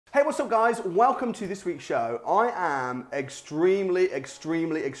Hey, what's up guys? Welcome to this week's show. I am extremely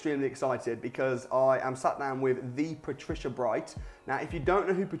excited because I am sat down with the Patricia Bright. Now, if you don't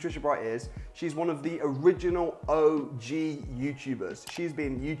know who Patricia Bright is, she's one of the original OG YouTubers. She's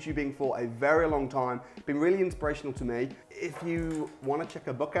been YouTubing for a very long time, been really inspirational to me. If you want to check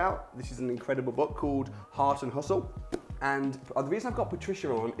her book out, this is an incredible book called Heart and Hustle. And the reason I've got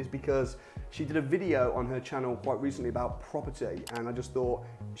Patricia on is because she did a video on her channel quite recently about property, and I just thought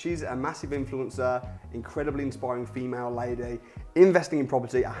she's a massive influencer, incredibly inspiring female lady, investing in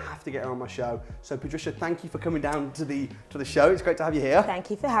property. I have to get her on my show. So Patricia, thank you for coming down to the show. It's great to have you here. Thank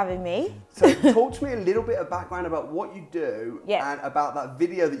you for having me. So talk to me a little bit of background about what you do and about that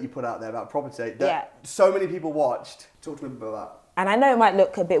video that you put out there about property that so many people watched. Talk to me about that. And I know it might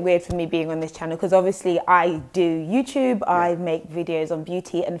look a bit weird for me being on this channel because obviously I do YouTube, I make videos on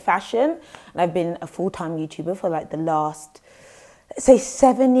beauty and fashion, and I've been a full-time YouTuber for like the last, let's say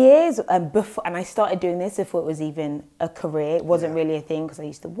 7 years, and I started doing this before it was even a career. It wasn't really a thing because I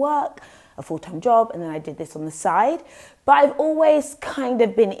used to work a full-time job and then I did this on the side. But I've always kind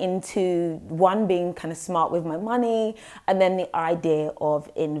of been into being kind of smart with my money, and then the idea of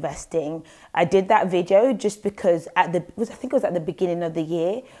investing. I did that video just because I think it was at the beginning of the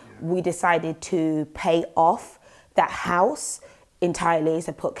year, we decided to pay off that house entirely,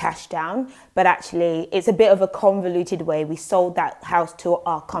 so put cash down, but actually it's a bit of a convoluted way. We sold that house to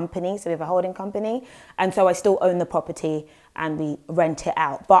our company, so we have a holding company, and so I still own the property and we rent it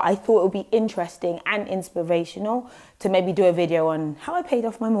out. But I thought it would be interesting and inspirational to maybe do a video on how I paid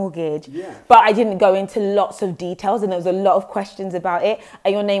off my mortgage. But I didn't go into lots of details, and there was a lot of questions about it,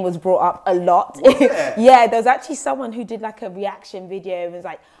 and your name was brought up a lot. Yeah, there was actually someone who did like a reaction video and was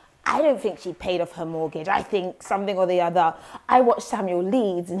like, I don't think she paid off her mortgage. I think something or the other. I watched Samuel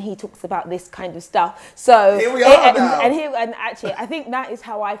Leeds and he talks about this kind of stuff. So here we are now. And actually, I think that is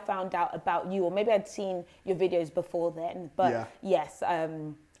how I found out about you, or maybe I'd seen your videos before then. But yes,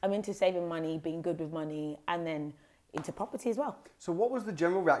 I'm into saving money, being good with money, and then into property as well. So what was the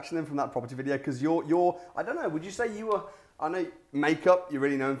general reaction then from that property video? Because you're, I don't know, would you say you were, I know makeup, you're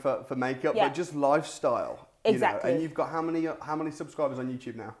really known for makeup, but just lifestyle. Exactly. You know, and you've got how many subscribers on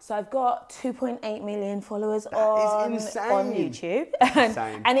YouTube now? So I've got 2.8 million followers on YouTube.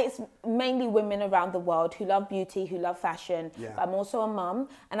 And it's mainly women around the world who love beauty, who love fashion. But I'm also a mum.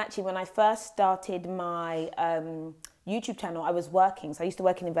 And actually when I first started my YouTube channel, I was working. So I used to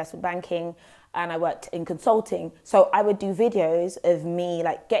work in investment banking and I worked in consulting. So I would do videos of me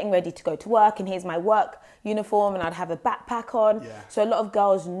like getting ready to go to work, and here's my work uniform, and I'd have a backpack on. So a lot of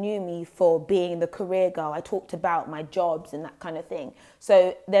girls knew me for being the career girl. I talked about my jobs and that kind of thing.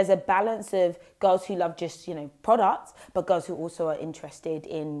 So there's a balance of girls who love just, you know, products, but girls who also are interested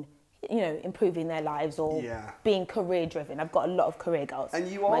in, you know, improving their lives or being career driven. I've got a lot of career girls and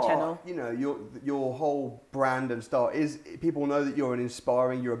you on are, my channel. You know, your whole brand and style is, people know that you're you're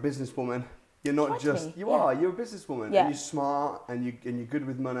a businesswoman. You're not just, you're a businesswoman, and you're smart and you're good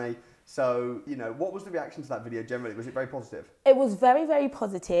with money. So, you know, what was the reaction to that video generally? Was it very positive? It was very, very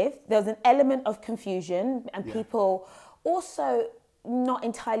positive. There was an element of confusion and people also not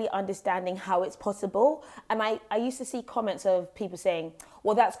entirely understanding how it's possible. And I used to see comments of people saying,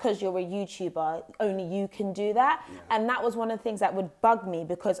 well, that's because you're a YouTuber, only you can do that. And that was one of the things that would bug me,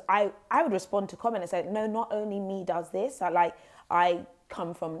 because I would respond to comments and say, no, not only me does this. I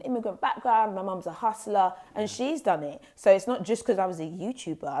come from an immigrant background, my mum's a hustler, and she's done it. So it's not just because I was a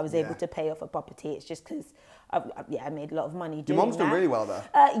YouTuber I was able to pay off a property. It's just because I made a lot of money doing that. Your mum's done really well though.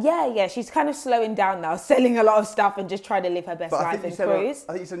 Yeah, she's kind of slowing down now, selling a lot of stuff and just trying to live her best life and cruise.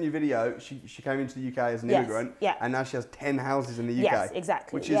 I think you said in your video, she came into the UK as an immigrant, and now she has 10 houses in the UK. Yes,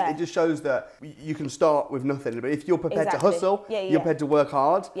 exactly. Which is, it just shows that you can start with nothing, but if you're prepared to hustle, you're prepared to work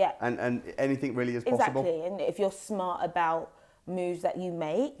hard, and anything really is possible. Exactly, and if you're smart about moves that you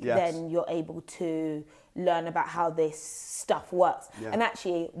make, then you're able to learn about how this stuff works. And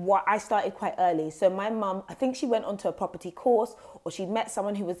actually, I started quite early. So my mum, I think she went onto a property course, or she met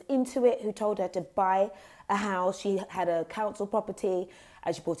someone who was into it, who told her to buy a house. She had a council property,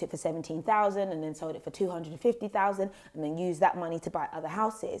 and she bought it for 17,000 and then sold it for 250,000 and then used that money to buy other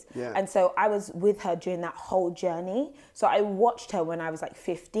houses. And so I was with her during that whole journey. So I watched her when I was like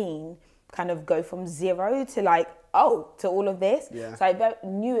 15 kind of go from zero to like, to all of this. So I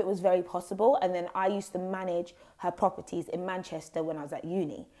knew it was very possible. And then I used to manage her properties in Manchester when I was at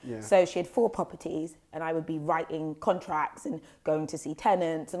uni. So she had 4 properties and I would be writing contracts and going to see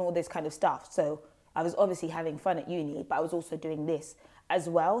tenants and all this kind of stuff. So I was obviously having fun at uni, but I was also doing this as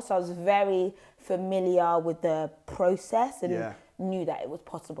well. So I was very familiar with the process and knew that it was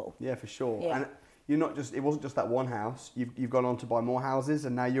possible. Yeah, for sure. And you're not just, it wasn't just that one house. You've gone on to buy more houses,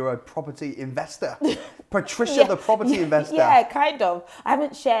 and now you're a property investor. Patricia, the property investor. Yeah, kind of. I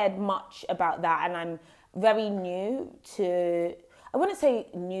haven't shared much about that, and I'm very new to, I wouldn't say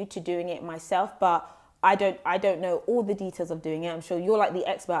new to doing it myself, but I don't know all the details of doing it. I'm sure you're like the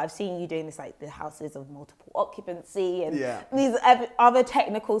expert. I've seen you doing this, like the houses of multiple occupancy and these other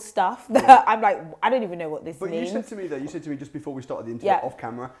technical stuff that I'm like, I don't even know what this means. But you said to me though, you said to me just before we started the interview off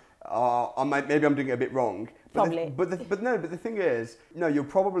camera, maybe I'm doing it a bit wrong. Probably. But the thing is, no, you're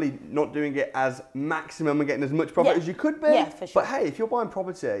probably not doing it as maximum and getting as much profit as you could be. Yeah, for sure. But hey, if you're buying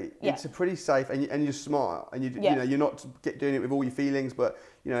property, it's a pretty safe, and you're smart, and you know, you're not doing it with all your feelings, but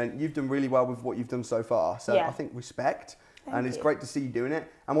you know, you've done really well with what you've done so far. So I think respect, and it's great to see you doing it.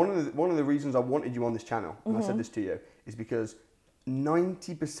 And one of the reasons I wanted you on this channel, and I said this to you, is because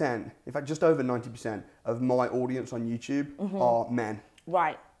 90%, in fact, just over 90% of my audience on YouTube are men.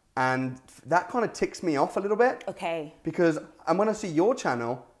 Right. And that kind of ticks me off a little bit. Okay. Because, and when I see your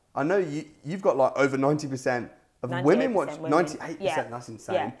channel, I know you've got like over 90% of women watch. 98%, that's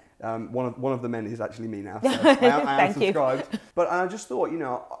insane. Yeah. One of the men is actually me now, so I am subscribed. But I just thought, you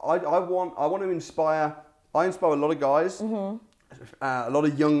know, I want to inspire. I inspire a lot of guys, a lot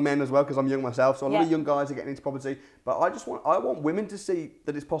of young men as well, because I'm young myself. So a lot of young guys are getting into property. But I want women to see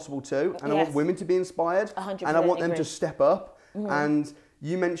that it's possible too, and I want women to be inspired, 100% and I want them to step up. And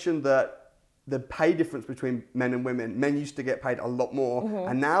you mentioned that the pay difference between men and women, men used to get paid a lot more,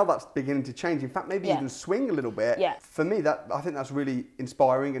 and now that's beginning to change. In fact, maybe even swing a little bit. For me, I think that's really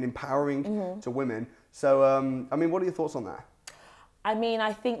inspiring and empowering to women. So, I mean, what are your thoughts on that? I mean,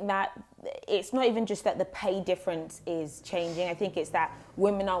 I think that it's not even just that the pay difference is changing. I think it's that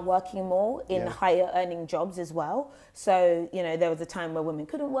women are working more in higher earning jobs as well. So, you know, there was a time where women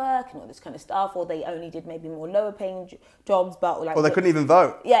couldn't work and all this kind of stuff, or they only did maybe more lower paying jobs, but like... Or they couldn't even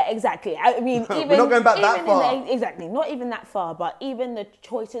vote. Yeah, exactly. I mean, even... We're not going back that far. Exactly, not even that far, but even the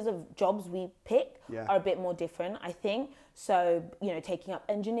choices of jobs we pick are a bit more different, I think. So, you know, taking up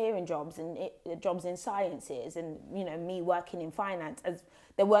engineering jobs and jobs in sciences, and, you know, me working in finance, as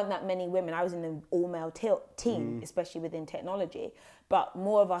there weren't that many women. I was in an all-male team, especially within technology. But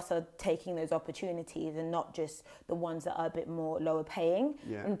more of us are taking those opportunities, and not just the ones that are a bit more lower paying.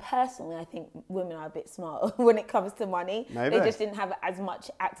 And personally, I think women are a bit smarter when it comes to money. Maybe. They just didn't have as much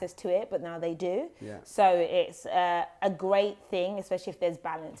access to it, but now they do. So it's a great thing, especially if there's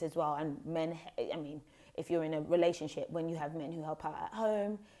balance as well. And men, I mean, if you're in a relationship, when you have men who help out at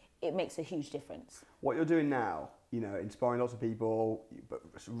home, it makes a huge difference. What you're doing now, you know, inspiring lots of people, but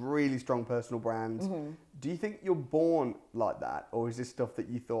really strong personal brands. Do you think you're born like that, or is this stuff that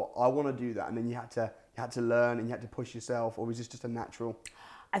you thought, I want to do that, and then you had to learn and you had to push yourself, or is this just a natural?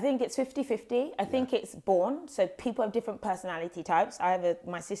 I think it's 50-50. I think it's born. So people have different personality types. I have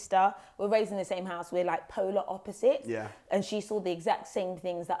my sister, we're raised in the same house. We're like polar opposites. And she saw the exact same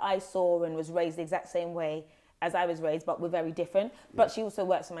things that I saw and was raised the exact same way as I was raised, but we're very different. But she also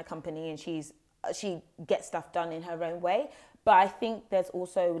works in my company, and she gets stuff done in her own way. But I think there's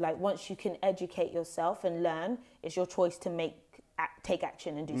also, like, once you can educate yourself and learn, it's your choice to take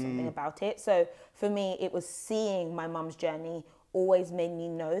action and do something about it. So for me, it was seeing my mum's journey always made me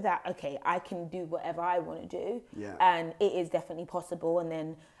know that, okay, I can do whatever I want to do, and it is definitely possible. And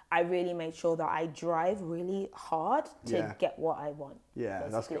then I really made sure that I drive really hard to get what I want.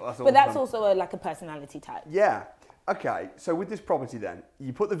 That's but that's also like a personality type. Okay, so with this property then,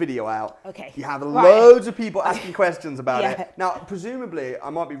 you put the video out. Okay. You have loads of people asking questions about it. Now, presumably, I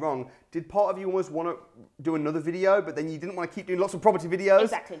might be wrong, did part of you almost want to do another video, but then you didn't want to keep doing lots of property videos?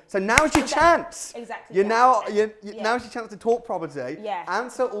 Exactly. So now's your chance. Exactly. Now's your chance to talk property.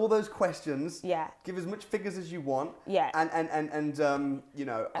 Answer all those questions. Give as much figures as you want. And you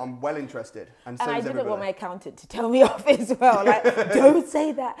know, I'm well interested. And so I didn't want my accountant to tell me off as well. Like, don't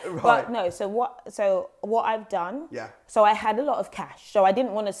say that. But no. So what I've done. So I had a lot of cash. So I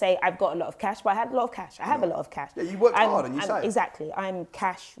didn't want to say I've got a lot of cash, but I had a lot of cash. I have a lot of cash. Yeah, you worked hard, and you say exactly. I'm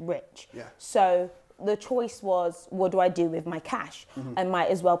cash rich. So the choice was, what do I do with my cash? I might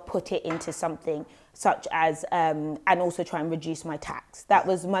as well put it into something such as, and also try and reduce my tax. That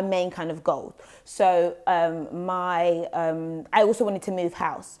was my main kind of goal. So I also wanted to move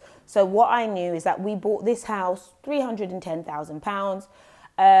house. So what I knew is that we bought this house, £310,000.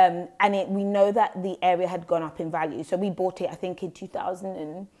 We know that the area had gone up in value. So we bought it, I think, in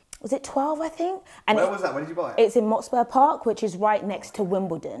 2012, I think. And where was that? Where did you buy it? It's in Motspur Park, which is right next to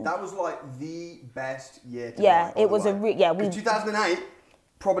Wimbledon. That was like the best year to buy. Yeah, it was a 2008.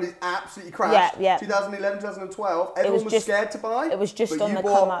 properties absolutely crashed. 2011, 2012, everyone was scared to buy. It was just on the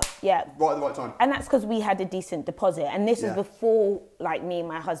come up. Yeah. Right at the right time. And that's because we had a decent deposit. And this was before, like, me and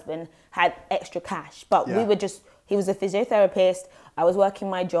my husband had extra cash. But we were just, he was a physiotherapist, I was working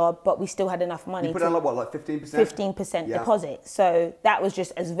my job, but we still had enough money. You put down like what, like 15%? 15% deposit. So that was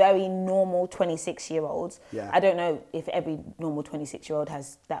just as very normal 26-year-olds. Yeah. I don't know if every normal 26-year-old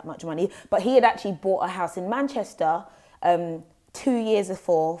has that much money, but he had actually bought a house in Manchester 2 years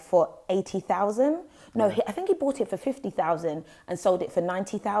before for 80,000. No, I think he bought it for 50,000 and sold it for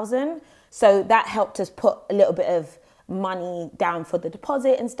 90,000. So that helped us put a little bit of money down for the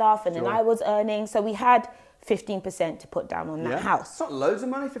deposit and stuff, and then I was earning. So we had 15% to put down on that house. It's not loads of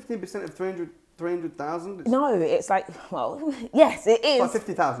money, 15% of 300,000. No, it's like, well, yes, it is. It's like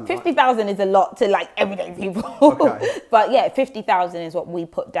 50,000. 50,000 is a lot to like everyday people. Okay. But yeah, 50,000 is what we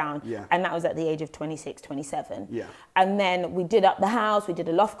put down. Yeah. And that was at the age of 26, 27. Yeah. And then we did up the house, we did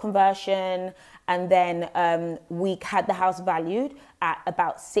a loft conversion, and then we had the house valued at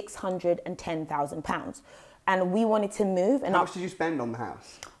about £610,000. And we wanted to move. And how much did you spend on the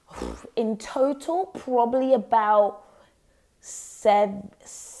house? In total, probably about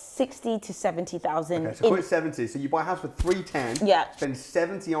 60 to 70,000. Okay, so call it 70. So you buy a house for 310. Yeah. Spend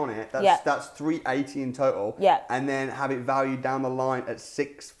 70 on it. That's 380 in total. Yeah. And then have it valued down the line at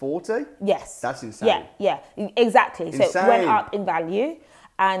 640. Yes. That's insane. Yeah, exactly. Insane. So it went up in value.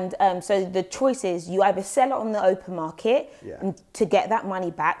 And so the choice is you either sell it on the open market to get that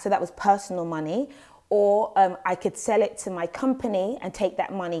money back. So that was personal money. Or I could sell it to my company and take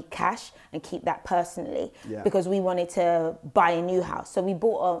that money cash and keep that personally because we wanted to buy a new house. So we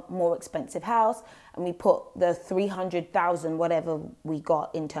bought a more expensive house and we put the 300,000, whatever we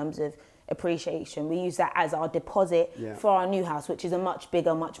got in terms of appreciation. We use that as our deposit for our new house, which is a much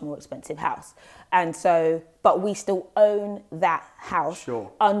bigger, much more expensive house. And so, but we still own that house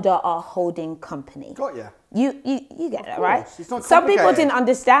under our holding company. Got ya. You get that, right? It's not Some people didn't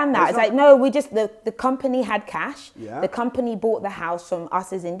understand that. It's like, no, we just, the company had cash. Yeah. The company bought the house from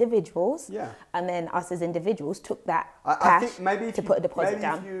us as individuals. Yeah. And then us as individuals took that I cash think maybe to put a deposit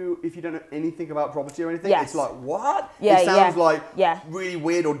down. If you don't know anything about property or anything, it's like, what? Yeah, it sounds like yeah. really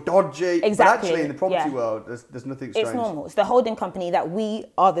weird or dodgy. Exactly. But actually in the property world, there's nothing strange. It's normal. It's the holding company that we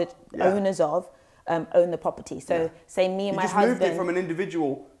are the owners of, own the property. So say me and my husband. You just moved it from an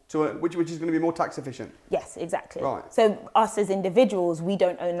individual to which is going to be more tax efficient. Yes, exactly. Right. So us as individuals, we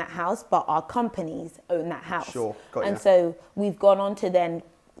don't own that house, but our companies own that house. Sure, got And you. so we've gone on to then,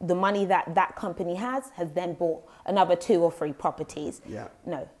 the money that company has then bought another 2 or 3 properties. Yeah.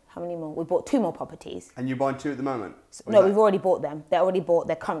 No, how many more? We bought 2 more properties. And you're buying 2 at the moment? No, we've already bought them. They're already bought.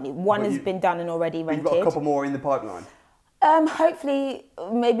 They're currently, one has been done and already rented. You've got a couple more in the pipeline? Hopefully,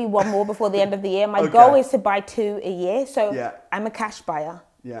 maybe 1 more before the end of the year. My goal is to buy 2 a year. So I'm a cash buyer.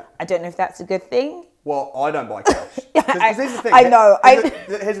 Yeah. I don't know if that's a good thing. Well, I don't buy cash. Here's the thing. I know.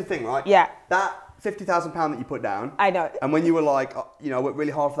 Here's the thing, right? Yeah. That £50,000 that you put down. I know. And when you were like, I worked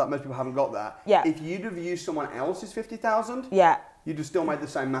really hard for that. Most people haven't got that. Yeah. If you'd have used someone else's 50,000. Yeah. You'd have still made the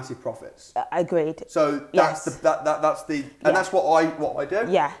same massive profits. Agreed. So that's that's what I do.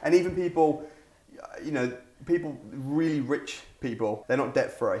 Yeah. And even people, people really rich people, they're not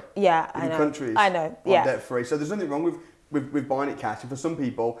debt free. Yeah, I know. Countries aren't debt free. So there's nothing wrong with buying it cash. And for some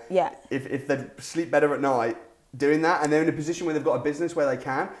people, if they sleep better at night doing that, and they're in a position where they've got a business where they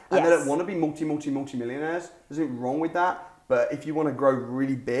can, and they don't want to be multi-millionaires, there's nothing wrong with that. But if you want to grow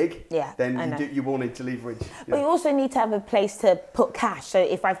really big, then you will need to leverage. But you also need to have a place to put cash. So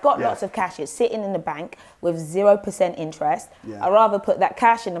if I've got lots of cash, it's sitting in the bank with 0% interest. I'd rather put that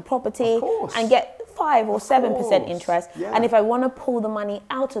cash in a property and get 5 or 7% interest. And if I want to pull the money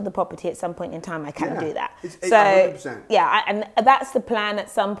out of the property at some point in time, I can do that. It's 100%. And that's the plan at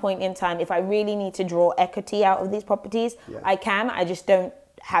some point in time. If I really need to draw equity out of these properties, I can. I just don't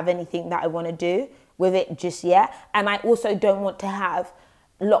have anything that I want to do with it just yet. And I also don't want to have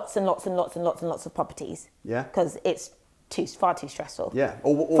lots and lots and lots and lots and lots of properties. Yeah. Because it's far too stressful. Yeah.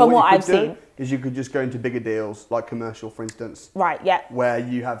 Or from what I've seen. Is you could just go into bigger deals, like commercial, for instance. Right, yeah. Where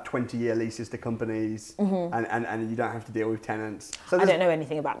you have 20-year leases to companies and you don't have to deal with tenants. So I don't know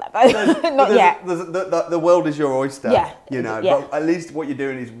anything about that, though. Not yet. The world is your oyster. Yeah. But at least what you're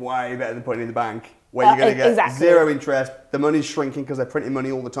doing is way better than putting it in the bank, where you're going to get 0 interest. The money's shrinking because they're printing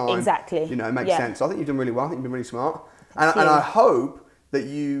money all the time. Exactly. It makes sense. So I think you've done really well. I think you've been really smart. And I hope that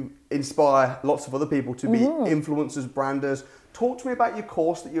you inspire lots of other people to be influencers, branders, talk to me about your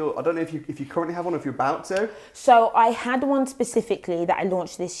course that I don't know if you currently have one or if you're about to. So I had one specifically that I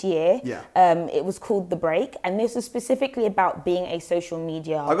launched this year. Yeah. It was called The Break, and this is specifically about being a social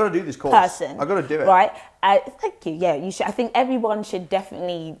media I got to do this course. person. I got to do it. Right. Thank you. Yeah, you should. I think everyone should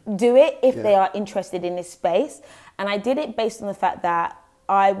definitely do it if they are interested in this space. And I did it based on the fact that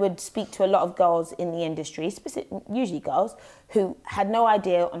I would speak to a lot of girls in the industry, usually girls, who had no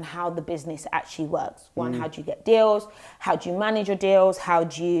idea on how the business actually works. One, how do you get deals? How do you manage your deals? How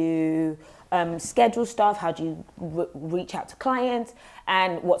do you schedule stuff? How do you reach out to clients?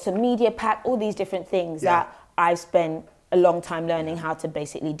 And what's a media pack? All these different things that I spent a long time learning how to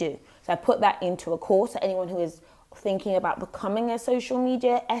basically do. So I put that into a course. Anyone who is thinking about becoming a social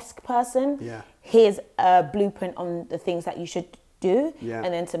media-esque person, here's a blueprint on the things that you should do,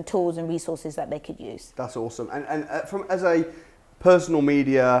 and then some tools and resources that they could use. That's awesome. And as a social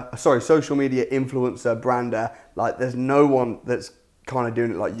media influencer, brander, like there's no one that's kind of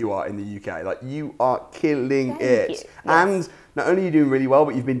doing it like you are in the UK. Like you are killing it. Yes. And not only are you doing really well,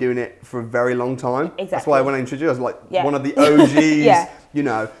 but you've been doing it for a very long time. Exactly. That's why when I introduced you, I was like one of the OGs, you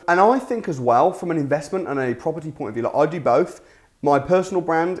know. And I think as well, from an investment and a property point of view, like I do both. My personal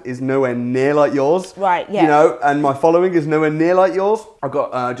brand is nowhere near like yours. Right, yeah. You know, and my following is nowhere near like yours. I've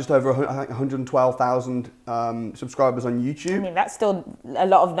got just over, I think, 112,000 subscribers on YouTube. I mean, that's still a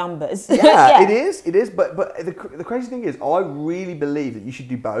lot of numbers. Yeah, it is. But the crazy thing is, I really believe that you should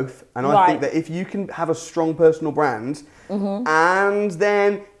do both. And I think that if you can have a strong personal brand and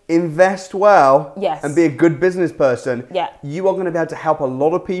then invest well and be a good business person, you are going to be able to help a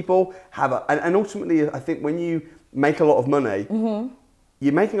lot of people and ultimately, I think when you make a lot of money,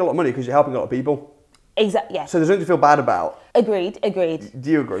 you're making a lot of money because you're helping a lot of people. Exactly. Yeah. So there's nothing to feel bad about. Agreed.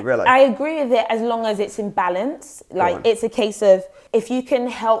 Do you agree, really? I agree with it as long as it's in balance. Like it's a case of if you can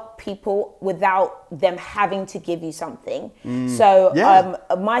help people without them having to give you something. So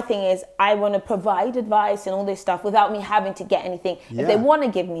my thing is I want to provide advice and all this stuff without me having to get anything. If they want to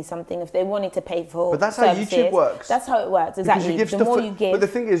give me something, if they wanted to pay for But that's services, how YouTube works. That's how it works, exactly. The more you give. But the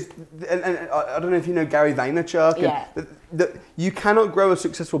thing is, and I don't know if you know Gary Vaynerchuk, that you cannot grow a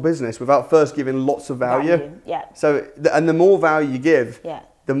successful business without first giving lots of value. Yeah. So, and the more value you give,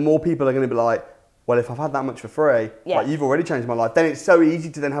 the more people are going to be like, well, if I've had that much for free, like you've already changed my life, then it's so easy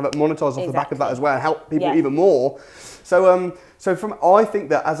to then have it monetized off the back of that as well and help people even more. So, I think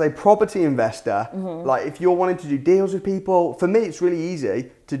that as a property investor, like if you're wanting to do deals with people, for me, it's really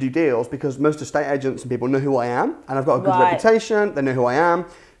easy to do deals because most estate agents and people know who I am and I've got a good reputation. They know who I am.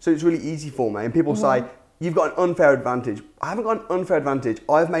 So it's really easy for me. And people say, you've got an unfair advantage. I haven't got an unfair advantage.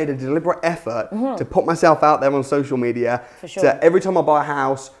 I've made a deliberate effort to put myself out there on social media. For sure. To every time I buy a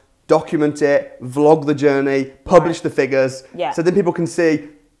house, document it, vlog the journey, publish the figures. So then people can see,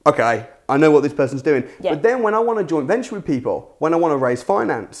 okay, I know what this person's doing. But then when I want to joint venture with people, when I want to raise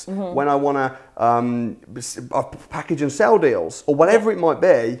finance, when I want to package and sell deals, or whatever it might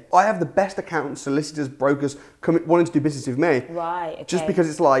be, I have the best accountants, solicitors, brokers wanting to do business with me. Right, okay. Just because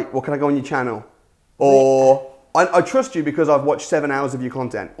it's like, well, can I go on your channel? Or I trust you because I've watched 7 hours of your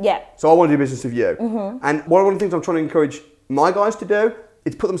content. So I want to do business with you. And one of the things I'm trying to encourage my guys to do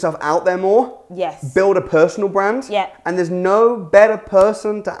is put themselves out there more. Build a personal brand. And there's no better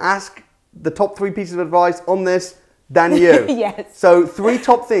person to ask the top 3 pieces of advice on this than you. So 3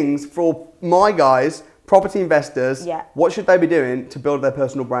 top things for my guys, property investors, what should they be doing to build their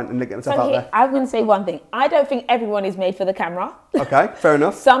personal brand and get themselves out there? I'm going to say one thing. I don't think everyone is made for the camera. Okay, fair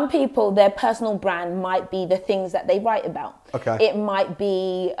enough. Some people, their personal brand might be the things that they write about. It might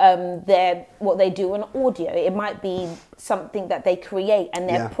be what they do on audio. It might be something that they create and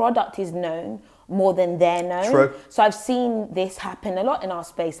their product is known more than they're known. So I've seen this happen a lot in our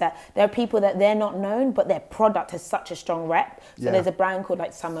space, that there are people that they're not known, but their product has such a strong rep. So there's a brand called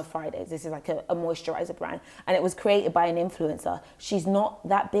like Summer Fridays. This is like a moisturizer brand, and it was created by an influencer. She's not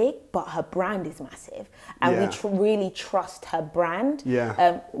that big, but her brand is massive, and we really trust her brand.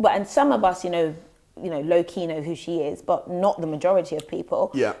 And some of us, you know, low key know who she is, but not the majority of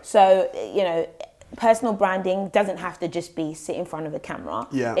people. So, you know, personal branding doesn't have to just be sit in front of a camera.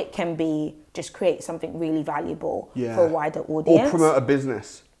 It can be just create something really valuable for a wider audience. Or promote a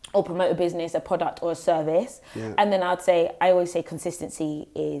business. Or promote a business, a product or a service. And then I always say consistency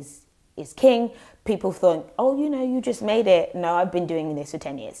is king. People think, oh, you know, you just made it. No, I've been doing this for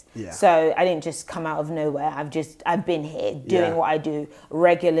 10 years. So I didn't just come out of nowhere. I've been here doing what I do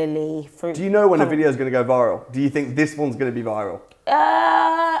regularly. Do you know when a video is going to go viral? Do you think this one's going to be viral?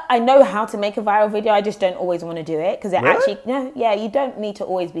 I know how to make a viral video. I just don't always want to do it because it Really? actually, no, yeah, you don't need to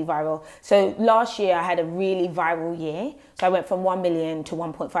always be viral. So last year I had a really viral year. So I went from 1 million to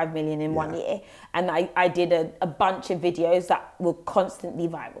 1.5 million in 1 year. And I did a bunch of videos that were constantly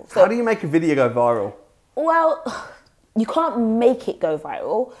viral. So, how do you make a video go viral? well, you can't make it go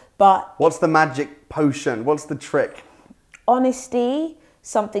viral, but What's the magic potion? What's the trick? honesty,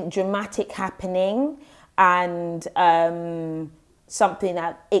 something dramatic happening, and something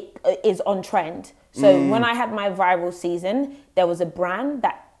that it is on trend. So when I had my viral season, there was a brand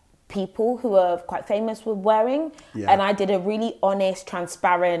that people who are quite famous were wearing, and I did a really honest,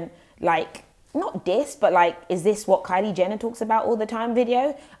 transparent, like, not diss, but like, is this what Kylie Jenner talks about all the time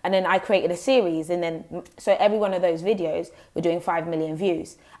video? And then I created a series, and then, so every one of those videos were doing 5 million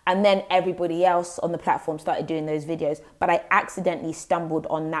views. And then everybody else on the platform started doing those videos. But I accidentally stumbled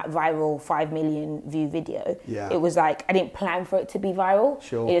on that viral 5 million view video. Yeah. It was like, I didn't plan for it to be viral.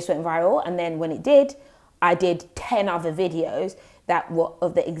 Sure. It just went viral. And then when it did, I did 10 other videos that were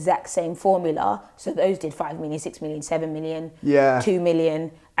of the exact same formula. So those did 5 million, 6 million, 7 million, 2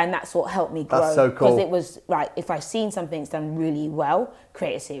 million. And that's what helped me grow. That's so cool. Because it was like, if I've seen something that's done really well,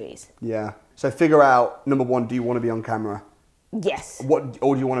 create a series. Yeah. So figure out, number one, do you want to be on camera? Yes. Or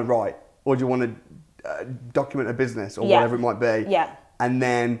do you want to write? Or do you want to document a business or whatever it might be? Yeah. And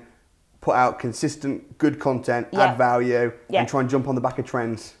then put out consistent, good content, add value, and try and jump on the back of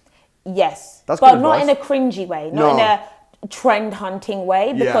trends. Yes. That's but good not advice. in a cringy way, not in a trend hunting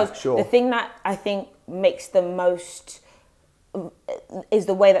way, because the thing that I think makes the most is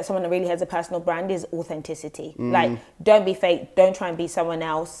the way that someone really has a personal brand is authenticity. Like, don't be fake, don't try and be someone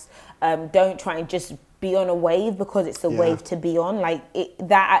else, don't try and just be on a wave because it's the wave to be on. Like,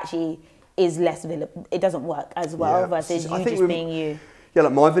 that actually is less it doesn't work as well versus you just being you. Yeah,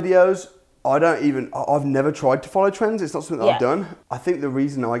 like my videos, I've never tried to follow trends. It's not something that I've done. I think the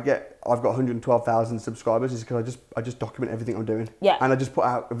reason I've got 112,000 subscribers is because I just document everything I'm doing. Yeah. And I just put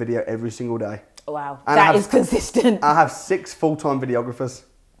out a video every single day. Wow, and that is consistent. I have 6 full-time videographers.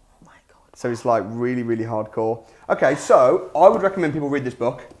 Oh my God. So it's like really, really hardcore. Okay, so I would recommend people read this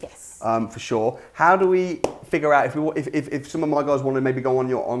book. Yes. For sure. How do we figure out if some of my guys want to maybe go on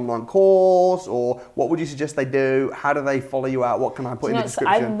your online course, or what would you suggest they do? How do they follow you out? What can I put in the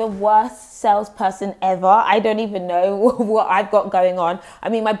description? I'm the worst salesperson ever. I don't even know what I've got going on. I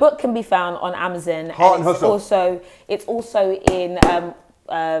mean, my book can be found on Amazon. Heart and Hustle. It's also in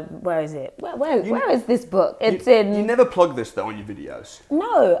where is it? Where is this book? It's in. You never plug this though on your videos.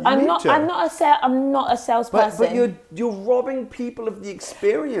 No, I'm not a salesperson. But you're robbing people of the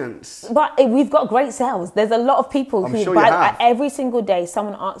experience. But we've got great sales. There's a lot of people who buy every single day.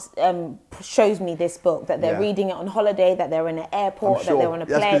 Someone shows me this book that they're reading it on holiday, that they're in an airport, that they're on a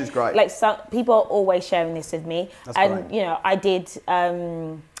plane. That's 'cause it's great. Like, some people are always sharing this with me. That's great. You know,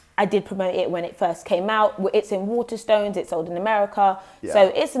 I did promote it when it first came out. It's in Waterstones. It's sold in America. Yeah.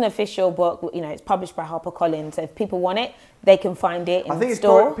 So it's an official book. You know, it's published by HarperCollins. So if people want it, they can find it in the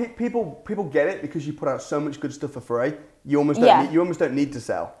store. People get it because you put out so much good stuff for free. You almost don't need to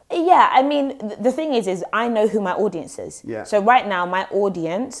sell. Yeah, I mean, the thing is I know who my audience is. Yeah. So right now, my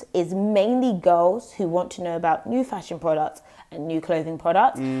audience is mainly girls who want to know about new fashion products and new clothing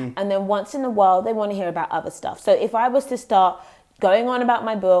products. And then once in a while, they want to hear about other stuff. So if I was to start going on about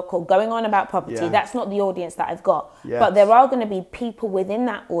my book or going on about property, that's not the audience that I've got. Yes. But there are going to be people within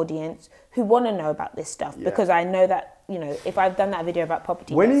that audience who want to know about this stuff because I know that, you know, if I've done that video about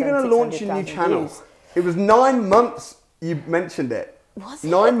property. When are you going to launch your new channel? Views. It was 9 months you mentioned it. Was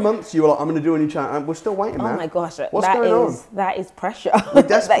 9 months you were like, I'm going to do a new channel. And we're still waiting, man. Oh my gosh. What's going on? That is pressure. You're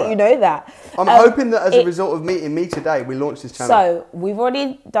desperate. That you know that. I'm hoping that as a result of meeting me today, we launch this channel. So we've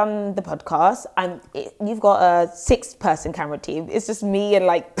already done the podcast, and you've got a 6-person camera team. It's just me and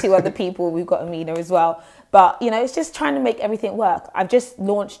like 2 other people. We've got Amina as well. But, you know, it's just trying to make everything work. I've just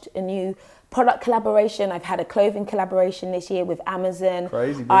launched a new product collaboration. I've had a clothing collaboration this year with Amazon.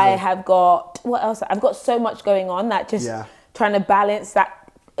 Crazy busy. I have got, what else? I've got so much going on that just trying to balance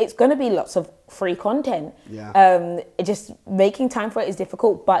that. It's going to be lots of free content. Yeah. Just making time for it is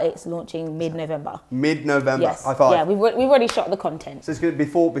difficult, but it's launching mid-November. Mid-November. Yes. High five. Yeah, we've already shot the content. So it's going to be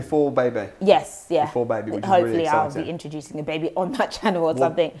before baby. Yes. Yeah. Before baby, which hopefully is really exciting. I'll be introducing a baby on that channel or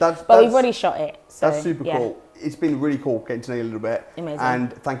something. But we've already shot it. So, that's super cool. It's been really cool getting to know you a little bit. Amazing.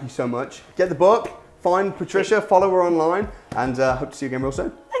 And thank you so much. Get the book. Find Patricia. Follow her online. And hope to see you again real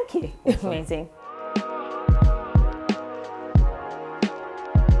soon. Thank you. Awesome. Amazing.